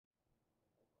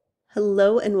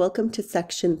Hello and welcome to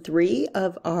section 3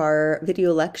 of our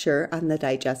video lecture on the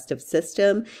digestive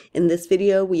system. In this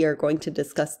video, we are going to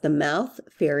discuss the mouth,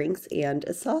 pharynx, and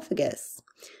esophagus.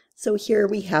 So here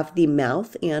we have the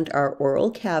mouth and our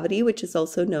oral cavity, which is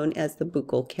also known as the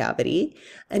buccal cavity,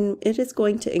 and it is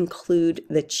going to include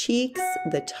the cheeks,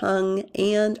 the tongue,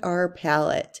 and our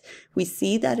palate. We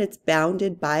see that it's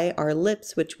bounded by our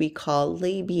lips, which we call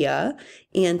labia,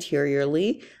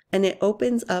 anteriorly, and it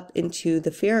opens up into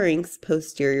the pharynx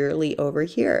posteriorly over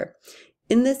here.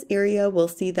 In this area, we'll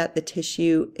see that the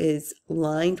tissue is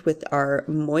lined with our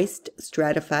moist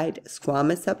stratified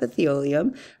squamous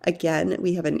epithelium. Again,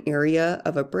 we have an area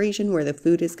of abrasion where the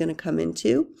food is going to come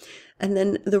into. And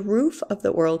then the roof of the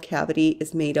oral cavity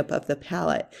is made up of the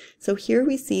palate. So here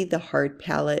we see the hard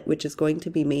palate, which is going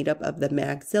to be made up of the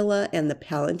maxilla and the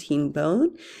palatine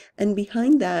bone. And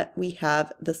behind that, we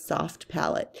have the soft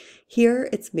palate. Here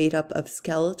it's made up of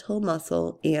skeletal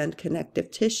muscle and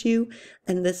connective tissue.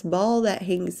 And this ball that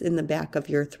hangs in the back of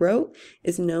your throat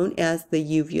is known as the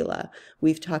uvula.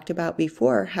 We've talked about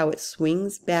before how it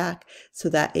swings back so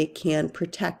that it can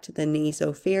protect the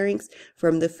nasopharynx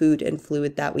from the food and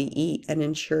fluid that we eat, and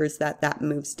ensures that that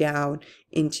moves down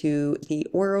into the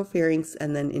oropharynx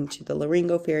and then into the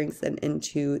laryngopharynx and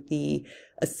into the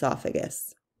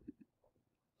esophagus.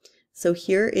 So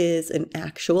here is an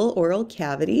actual oral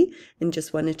cavity, and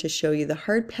just wanted to show you the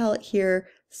hard palate here,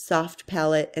 soft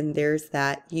palate, and there's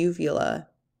that uvula.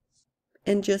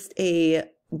 And just a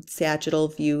sagittal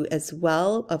view as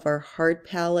well of our hard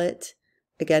palate,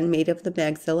 again made of the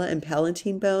maxilla and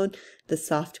palatine bone, the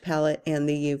soft palate, and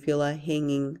the uvula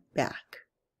hanging back.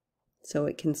 So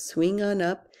it can swing on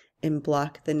up and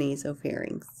block the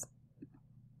nasopharynx.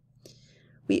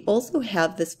 We also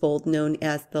have this fold known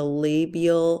as the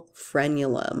labial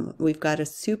frenulum. We've got a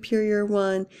superior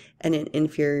one and an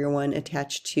inferior one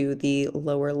attached to the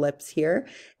lower lips here.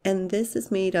 And this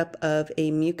is made up of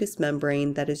a mucous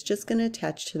membrane that is just going to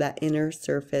attach to that inner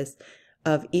surface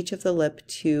of each of the lip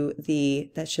to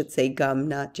the, that should say gum,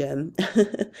 not gem.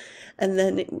 And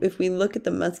then if we look at the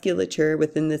musculature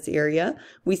within this area,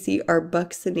 we see our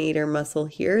buccinator muscle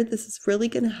here. This is really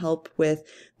going to help with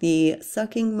the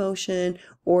sucking motion,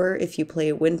 or if you play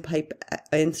a windpipe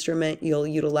instrument, you'll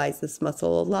utilize this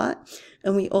muscle a lot.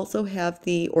 And we also have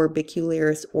the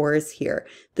orbicularis oris here.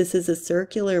 This is a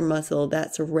circular muscle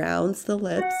that surrounds the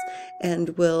lips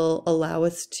and will allow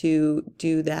us to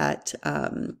do that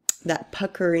that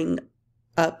puckering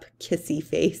up kissy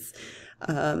face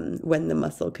when the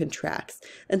muscle contracts.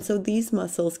 And so these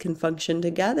muscles can function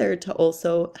together to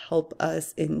also help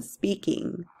us in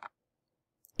speaking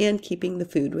and keeping the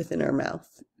food within our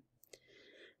mouth.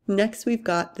 Next, we've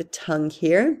got the tongue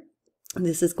here.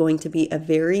 This is going to be a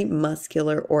very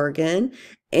muscular organ,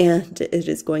 and it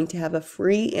is going to have a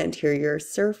free anterior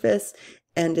surface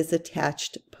and is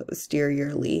attached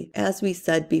posteriorly. As we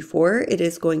said before, it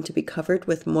is going to be covered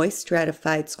with moist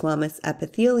stratified squamous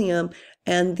epithelium,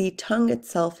 and the tongue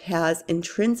itself has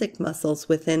intrinsic muscles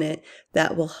within it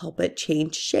that will help it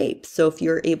change shape. So if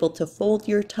you're able to fold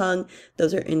your tongue,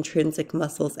 those are intrinsic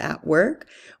muscles at work,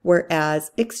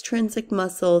 whereas extrinsic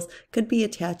muscles could be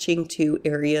attaching to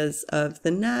areas of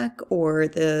the neck or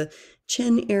the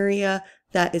chin area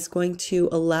that is going to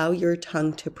allow your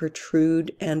tongue to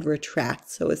protrude and retract.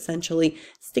 So essentially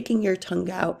sticking your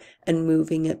tongue out and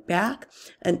moving it back,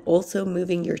 and also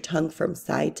moving your tongue from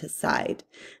side to side.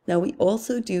 Now we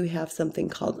also do have something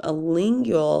called a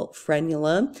lingual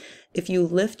frenulum. If you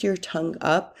lift your tongue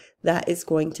up, that is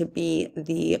going to be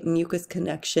the mucous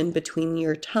connection between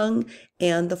your tongue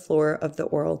and the floor of the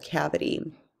oral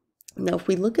cavity. Now if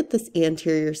we look at this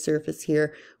anterior surface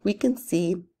here, we can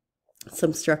see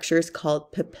some structures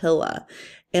called papilla,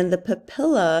 and the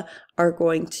papilla are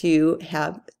going to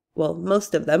have, well,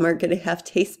 most of them are going to have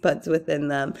taste buds within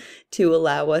them to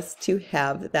allow us to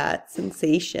have that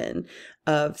sensation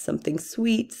of something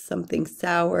sweet, something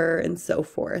sour, and so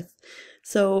forth.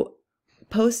 So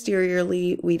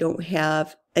posteriorly, we don't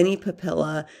have any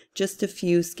papilla, just a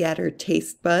few scattered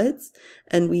taste buds.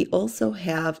 And we also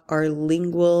have our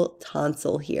lingual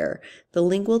tonsil here. The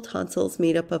lingual tonsil is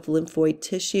made up of lymphoid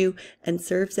tissue and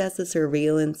serves as a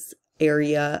surveillance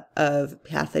area of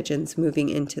pathogens moving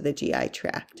into the GI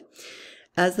tract.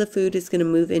 As the food is going to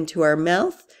move into our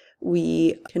mouth,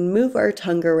 we can move our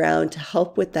tongue around to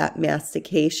help with that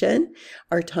mastication.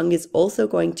 Our tongue is also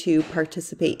going to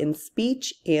participate in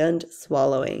speech and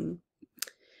swallowing.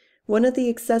 One of the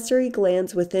accessory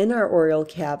glands within our oral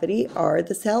cavity are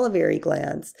the salivary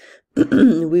glands.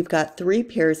 We've got 3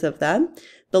 pairs of them,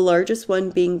 the largest one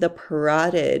being the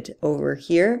parotid over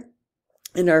here.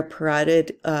 And our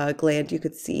parotid gland, you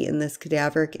could see in this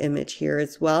cadaveric image here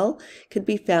as well, could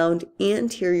be found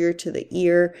anterior to the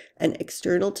ear and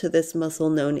external to this muscle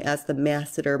known as the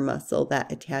masseter muscle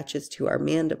that attaches to our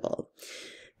mandible.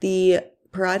 The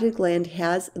parotid gland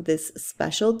has this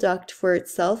special duct for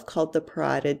itself called the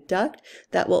parotid duct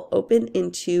that will open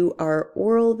into our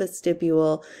oral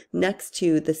vestibule next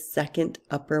to the second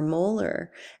upper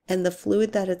molar. And the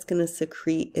fluid that it's going to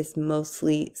secrete is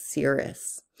mostly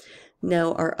serous.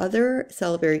 Now, our other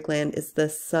salivary gland is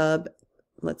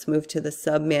let's move to the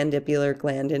submandibular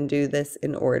gland and do this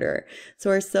in order. So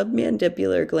our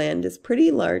submandibular gland is pretty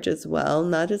large as well,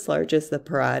 not as large as the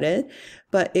parotid,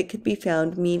 but it could be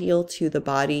found medial to the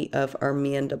body of our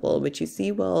mandible, which you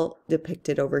see well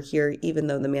depicted over here, even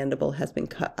though the mandible has been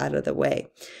cut out of the way.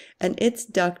 And its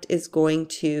duct is going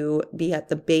to be at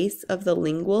the base of the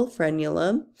lingual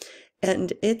frenulum,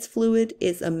 and its fluid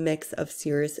is a mix of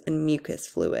serous and mucus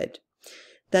fluid.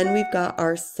 Then we've got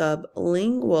our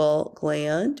sublingual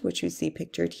gland, which you see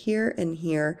pictured here and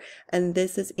here, and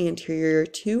this is anterior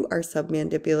to our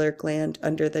submandibular gland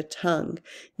under the tongue.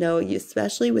 Now,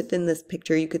 especially within this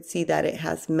picture, you could see that it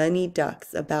has many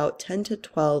ducts, about 10 to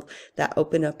 12, that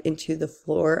open up into the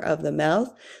floor of the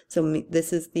mouth. So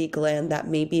this is the gland that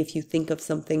maybe if you think of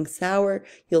something sour,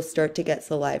 you'll start to get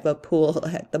saliva pool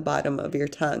at the bottom of your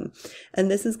tongue. And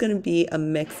this is going to be a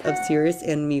mix of serous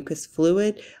and mucus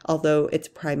fluid, although it's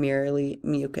primarily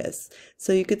mucus.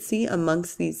 So you could see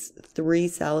amongst these three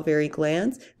salivary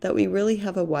glands that we really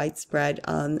have a widespread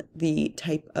on the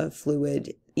type of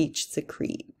fluid each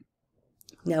secrete.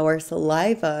 Now our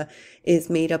saliva is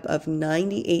made up of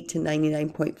 98 to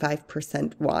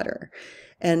 99.5% water,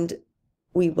 and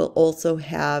we will also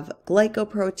have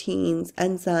glycoproteins,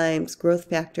 enzymes, growth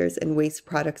factors, and waste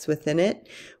products within it.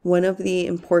 One of the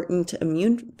important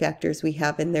immune factors we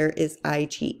have in there is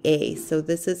IgA. So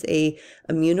this is a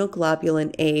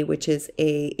immunoglobulin A, which is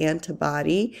an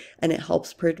antibody, and it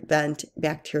helps prevent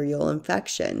bacterial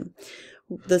infection.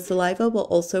 The saliva will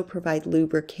also provide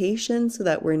lubrication so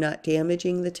that we're not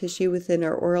damaging the tissue within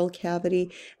our oral cavity,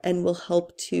 and will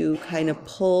help to kind of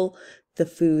pull the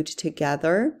food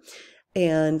together.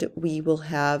 And we will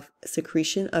have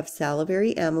secretion of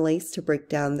salivary amylase to break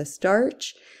down the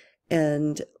starch.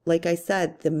 And like I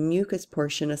said, the mucus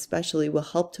portion especially will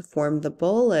help to form the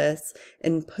bolus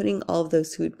and putting all of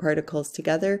those food particles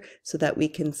together so that we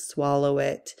can swallow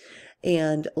it.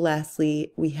 And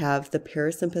lastly, we have the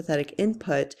parasympathetic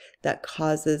input that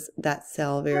causes that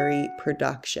salivary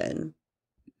production.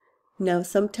 Now,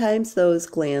 sometimes those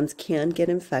glands can get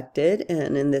infected,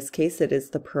 and in this case, it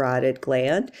is the parotid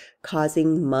gland,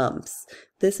 causing mumps.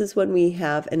 This is when we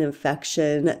have an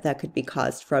infection that could be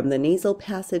caused from the nasal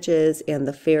passages and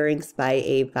the pharynx by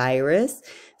a virus,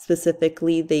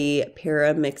 specifically the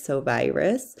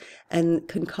paramyxovirus, and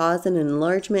can cause an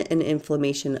enlargement and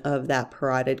inflammation of that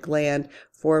parotid gland,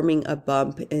 forming a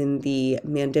bump in the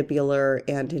mandibular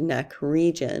and neck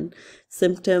region.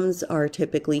 Symptoms are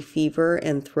typically fever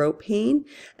and throat pain,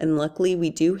 and luckily we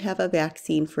do have a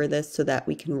vaccine for this so that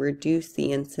we can reduce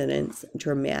the incidence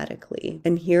dramatically.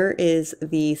 And here is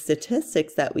the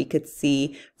statistics that we could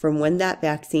see from when that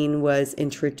vaccine was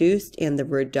introduced and the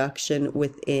reduction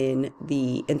within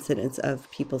the incidence of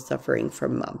people suffering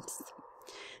from mumps.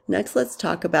 Next, let's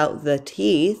talk about the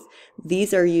teeth.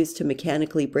 These are used to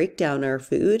mechanically break down our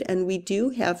food, and we do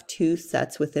have two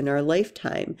sets within our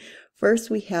lifetime.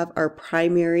 First, we have our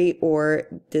primary or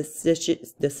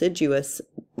deciduous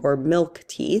or milk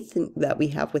teeth that we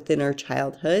have within our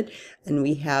childhood, and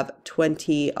we have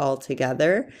 20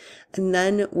 altogether. And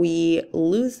then we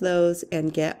lose those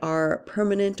and get our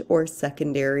permanent or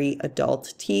secondary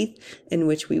adult teeth, in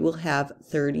which we will have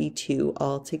 32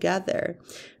 altogether.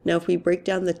 Now, if we break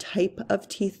down the type of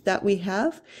teeth that we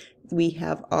have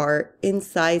our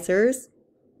incisors,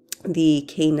 the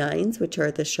canines, which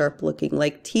are the sharp looking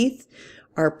like teeth,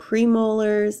 our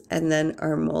premolars, and then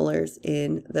our molars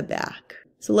in the back.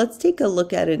 So let's take a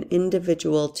look at an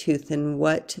individual tooth and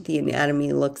what the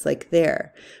anatomy looks like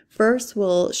there. First,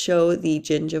 we'll show the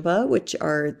gingiva, which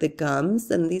are the gums,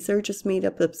 and these are just made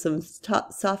up of some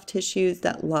soft tissues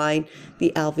that line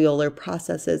the alveolar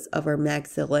processes of our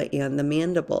maxilla and the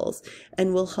mandibles,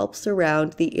 and will help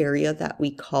surround the area that we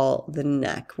call the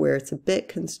neck, where it's a bit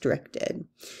constricted.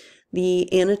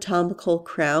 The anatomical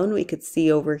crown we could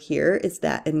see over here is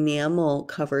that enamel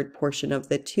covered portion of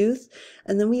the tooth.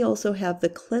 And then we also have the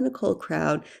clinical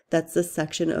crown, that's the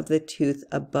section of the tooth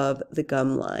above the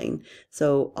gum line.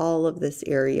 So all of this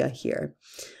area here.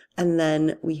 And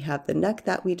then we have the neck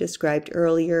that we described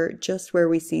earlier, just where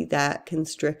we see that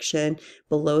constriction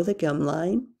below the gum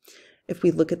line. If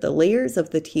we look at the layers of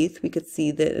the teeth, we could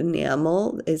see that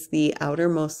enamel is the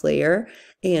outermost layer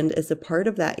and is a part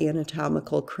of that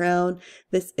anatomical crown.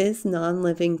 This is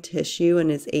non-living tissue and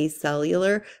is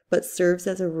acellular, but serves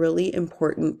as a really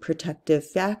important protective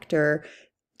factor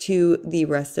to the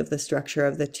rest of the structure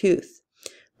of the tooth.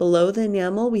 Below the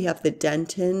enamel, we have the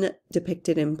dentin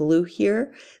depicted in blue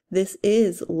here. This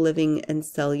is living and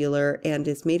cellular and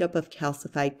is made up of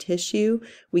calcified tissue.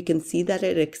 We can see that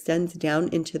it extends down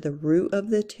into the root of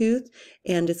the tooth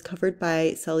and is covered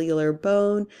by cellular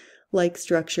bone-like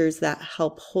structures that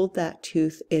help hold that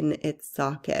tooth in its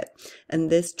socket. And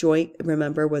this joint,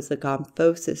 remember, was the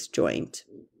gomphosis joint.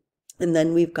 And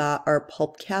then we've got our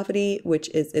pulp cavity, which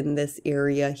is in this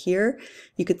area here.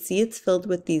 You could see it's filled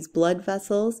with these blood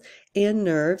vessels and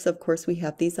nerves. Of course, we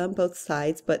have these on both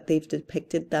sides, but they've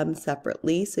depicted them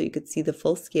separately, so you could see the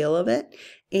full scale of it.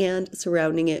 And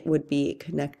surrounding it would be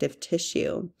connective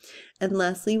tissue. And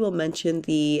lastly, we'll mention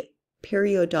the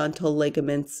periodontal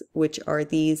ligaments, which are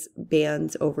these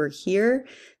bands over here.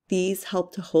 These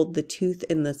help to hold the tooth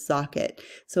in the socket.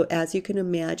 So as you can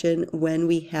imagine, when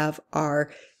we have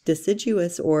our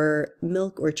deciduous or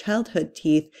milk or childhood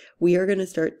teeth, we are going to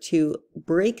start to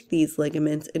break these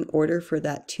ligaments in order for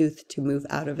that tooth to move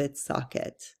out of its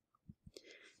socket.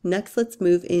 Next, let's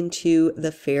move into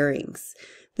the pharynx.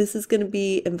 This is going to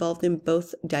be involved in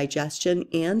both digestion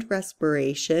and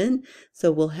respiration.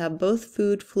 So we'll have both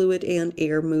food, fluid, and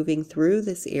air moving through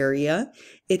this area.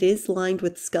 It is lined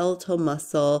with skeletal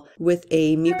muscle with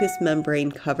a mucous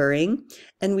membrane covering,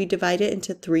 and we divide it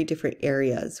into 3 different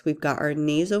areas. We've got our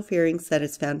nasopharynx that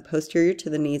is found posterior to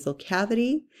the nasal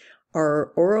cavity,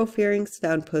 our oropharynx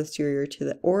found posterior to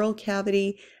the oral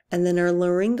cavity, and then our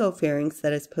laryngopharynx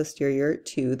that is posterior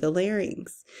to the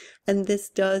larynx. And this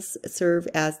does serve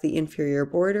as the inferior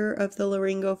border of the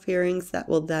laryngopharynx that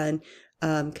will then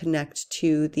connect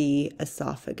to the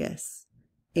esophagus.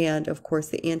 And of course,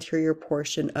 the anterior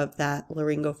portion of that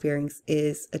laryngopharynx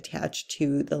is attached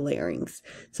to the larynx.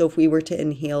 So if we were to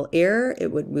inhale air,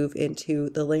 it would move into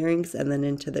the larynx and then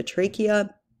into the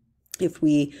trachea. If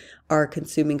we are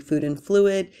consuming food and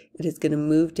fluid, it is going to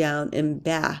move down and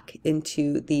back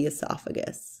into the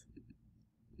esophagus.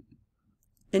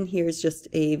 And here's just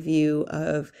a view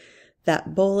of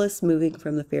that bolus moving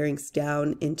from the pharynx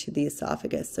down into the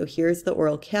esophagus. So here's the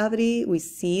oral cavity. We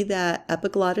see that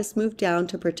epiglottis move down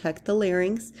to protect the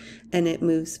larynx, and it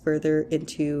moves further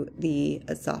into the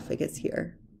esophagus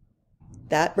here.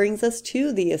 That brings us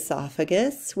to the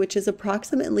esophagus, which is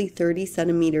approximately 30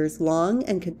 centimeters long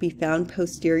and could be found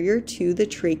posterior to the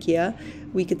trachea.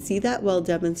 We could see that well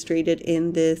demonstrated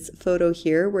in this photo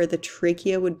here, where the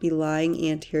trachea would be lying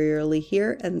anteriorly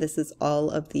here, and this is all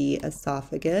of the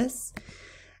esophagus.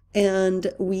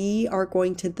 And we are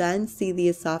going to then see the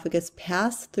esophagus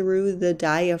pass through the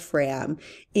diaphragm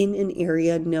in an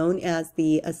area known as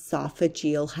the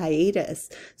esophageal hiatus.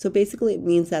 So basically it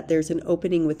means that there's an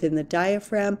opening within the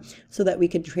diaphragm so that we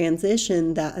can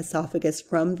transition that esophagus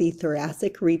from the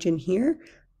thoracic region here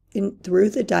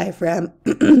through the diaphragm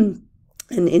and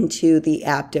into the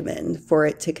abdomen for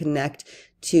it to connect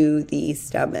to the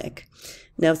stomach.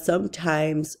 Now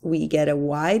sometimes we get a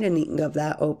widening of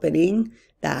that opening,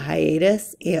 that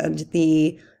hiatus, and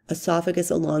the esophagus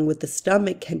along with the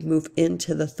stomach can move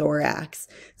into the thorax.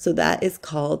 So that is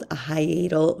called a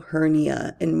hiatal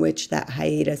hernia, in which that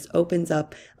hiatus opens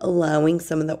up, allowing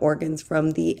some of the organs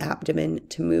from the abdomen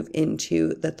to move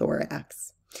into the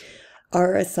thorax.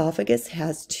 Our esophagus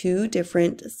has 2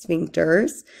 different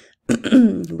sphincters.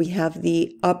 We have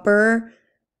the upper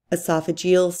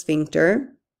esophageal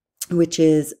sphincter, which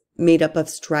is made up of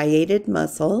striated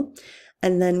muscle.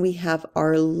 And then we have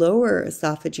our lower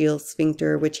esophageal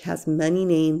sphincter, which has many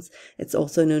names. It's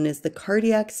also known as the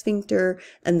cardiac sphincter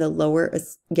and the lower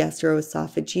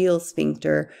gastroesophageal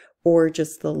sphincter, or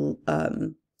just the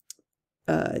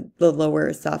lower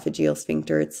esophageal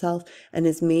sphincter itself, and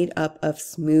is made up of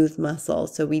smooth muscle.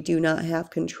 So we do not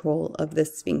have control of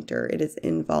this sphincter. It is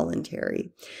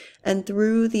involuntary. And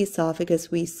through the esophagus,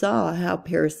 we saw how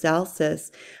peristalsis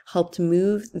helped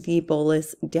move the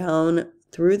bolus down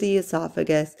through the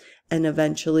esophagus and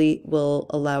eventually will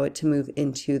allow it to move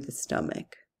into the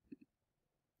stomach.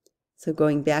 So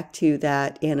going back to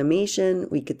that animation,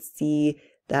 we could see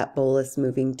that bolus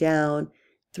moving down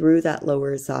through that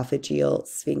lower esophageal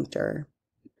sphincter.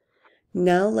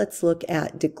 Now let's look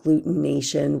at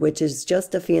degglutination, which is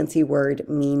just a fancy word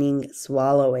meaning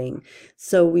swallowing.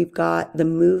 So we've got the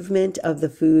movement of the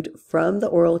food from the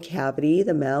oral cavity,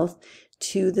 the mouth,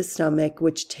 to the stomach,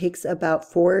 which takes about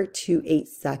 4 to 8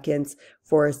 seconds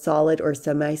for a solid or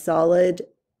semi-solid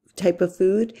type of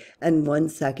food, and 1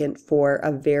 second for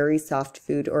a very soft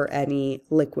food or any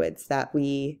liquids that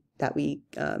we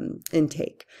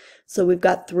intake. So we've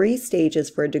got 3 stages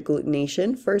for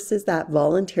degglutination. First is that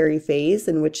voluntary phase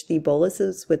in which the bolus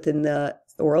is within the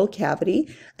oral cavity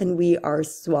and we are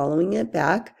swallowing it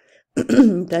back.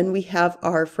 Then we have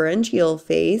our pharyngeal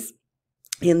phase,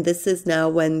 and this is now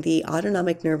when the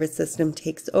autonomic nervous system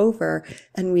takes over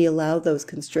and we allow those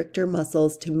constrictor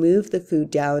muscles to move the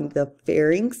food down the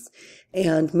pharynx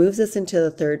and moves us into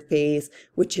the 3rd phase,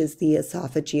 which is the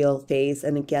esophageal phase.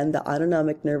 And again, the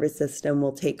autonomic nervous system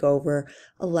will take over,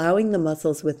 allowing the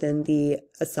muscles within the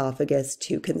esophagus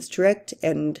to constrict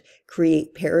and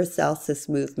create paracelsus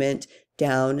movement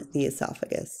down the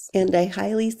esophagus. And I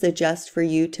highly suggest for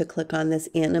you to click on this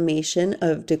animation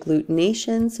of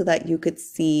degglutination so that you could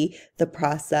see the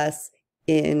process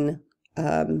in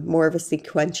more of a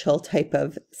sequential type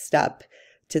of step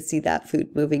to see that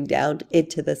food moving down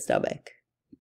into the stomach.